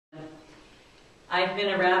I've been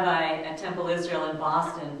a rabbi at Temple Israel in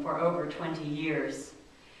Boston for over 20 years.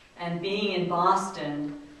 And being in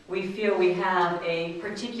Boston, we feel we have a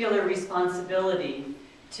particular responsibility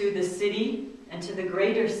to the city and to the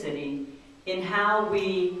greater city in how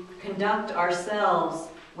we conduct ourselves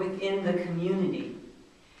within the community.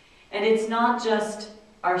 And it's not just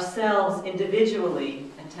ourselves individually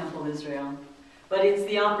at Temple Israel, but it's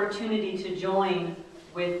the opportunity to join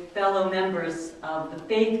with fellow members of the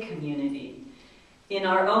faith community in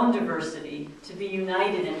our own diversity, to be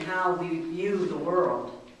united in how we view the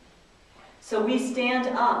world. So we stand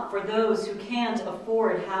up for those who can't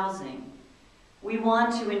afford housing. We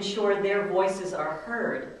want to ensure their voices are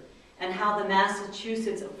heard, and how the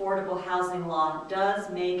Massachusetts affordable housing law does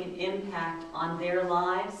make an impact on their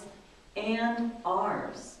lives and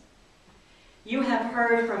ours. You have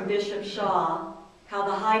heard from Bishop Shaw how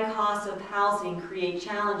the high costs of housing create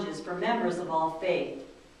challenges for members of all faith.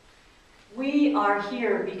 We are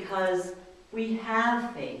here because we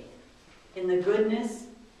have faith in the goodness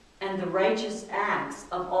and the righteous acts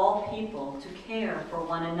of all people to care for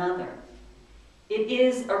one another. It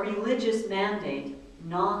is a religious mandate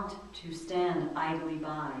not to stand idly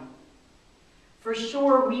by. For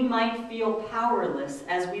sure, we might feel powerless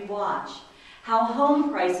as we watch how home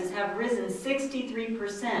prices have risen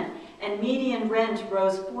 63% and median rent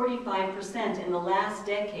rose 45% in the last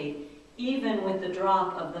decade, even with the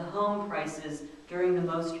drop of the home prices during the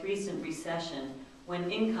most recent recession,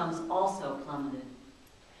 when incomes also plummeted.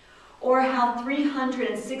 Or how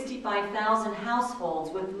 365,000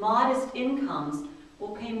 households with modest incomes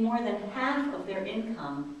will pay more than half of their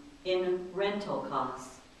income in rental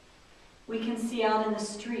costs. We can see out in the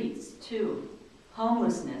streets, too,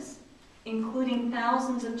 homelessness, including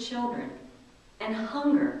thousands of children, and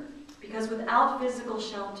hunger, because without physical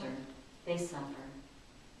shelter, they suffer.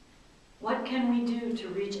 What can we do to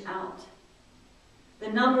reach out? The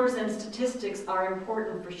numbers and statistics are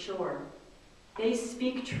important for sure. They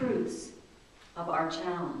speak truths of our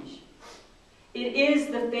challenge. It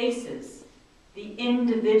is the faces, the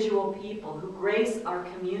individual people who grace our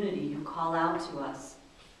community who call out to us.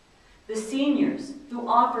 The seniors who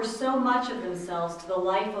offer so much of themselves to the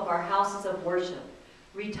life of our houses of worship,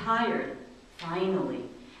 retired, finally,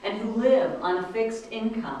 and who live on a fixed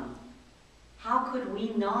income. How could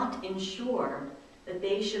we not ensure that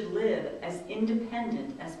they should live as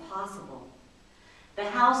independent as possible? The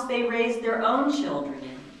house they raised their own children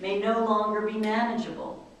in may no longer be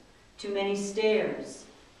manageable. Too many stairs,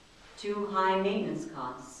 too high maintenance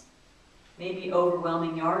costs, maybe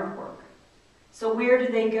overwhelming yard work. So where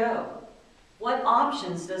do they go? What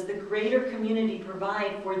options does the greater community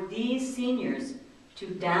provide for these seniors to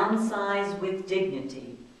downsize with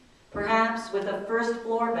dignity, perhaps with a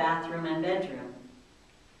first-floor bathroom and bedroom?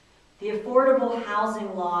 The affordable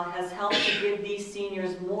housing law has helped to give these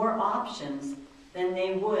seniors more options than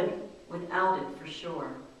they would without it, for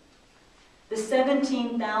sure. The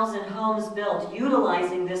 17,000 homes built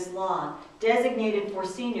utilizing this law, designated for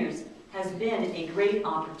seniors, has been a great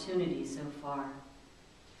opportunity so far.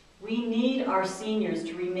 We need our seniors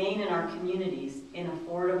to remain in our communities in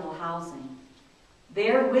affordable housing.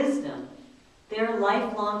 Their wisdom, their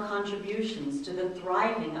lifelong contributions to the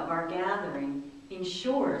thriving of our gathering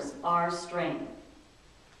ensures our strength.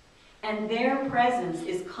 And their presence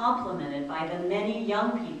is complemented by the many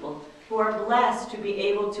young people who are blessed to be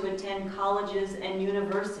able to attend colleges and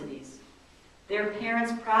universities. Their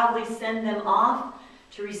parents proudly send them off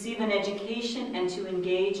to receive an education and to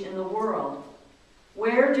engage in the world.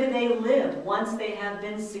 Where do they live once they have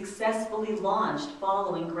been successfully launched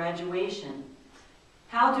following graduation?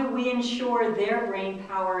 How do we ensure their brain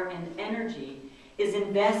power and energy is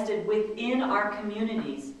invested within our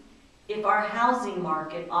communities if our housing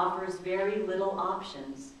market offers very little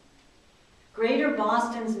options? Greater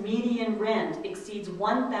Boston's median rent exceeds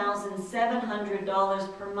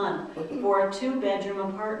 $1,700 per month for a two-bedroom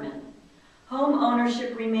apartment. Home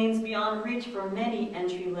ownership remains beyond reach for many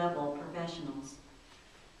entry-level professionals.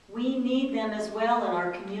 We need them as well in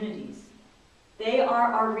our communities. They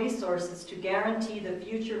are our resources to guarantee the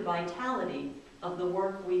future vitality of the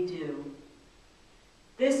work we do.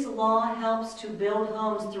 This law helps to build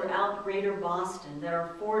homes throughout Greater Boston that are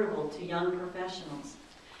affordable to young professionals.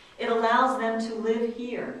 It allows them to live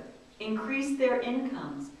here, increase their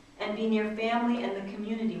incomes, and be near family and the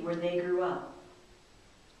community where they grew up.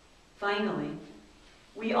 Finally,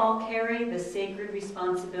 we all carry the sacred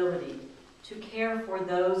responsibility to care for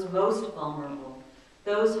those most vulnerable,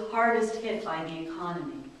 those hardest hit by the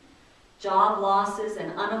economy. Job losses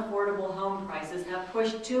and unaffordable home prices have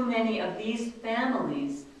pushed too many of these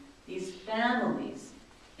families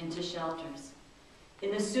into shelters.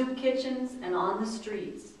 in the soup kitchens and on the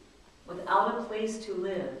streets, without a place to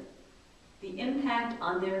live, the impact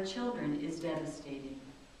on their children is devastating.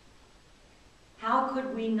 How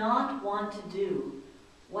could we not want to do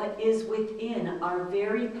what is within our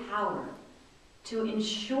very power to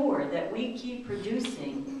ensure that we keep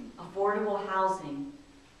producing affordable housing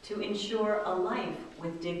to ensure a life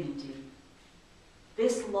with dignity?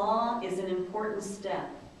 This law is an important step,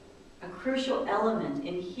 a crucial element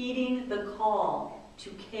in heeding the call to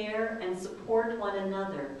care and support one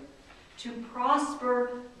another, to prosper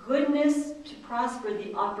goodness, to prosper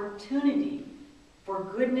the opportunity for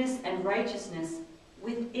goodness and righteousness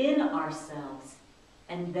within ourselves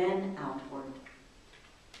and then outward.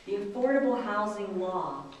 The affordable housing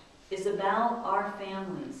law is about our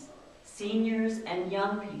families, seniors and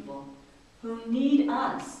young people who need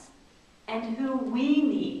us and who we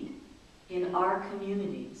need in our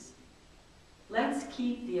communities. Let's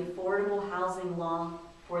keep the affordable housing law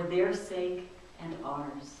for their sake and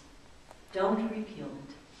ours. Don't repeal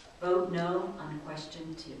it. Vote no on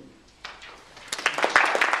question 2.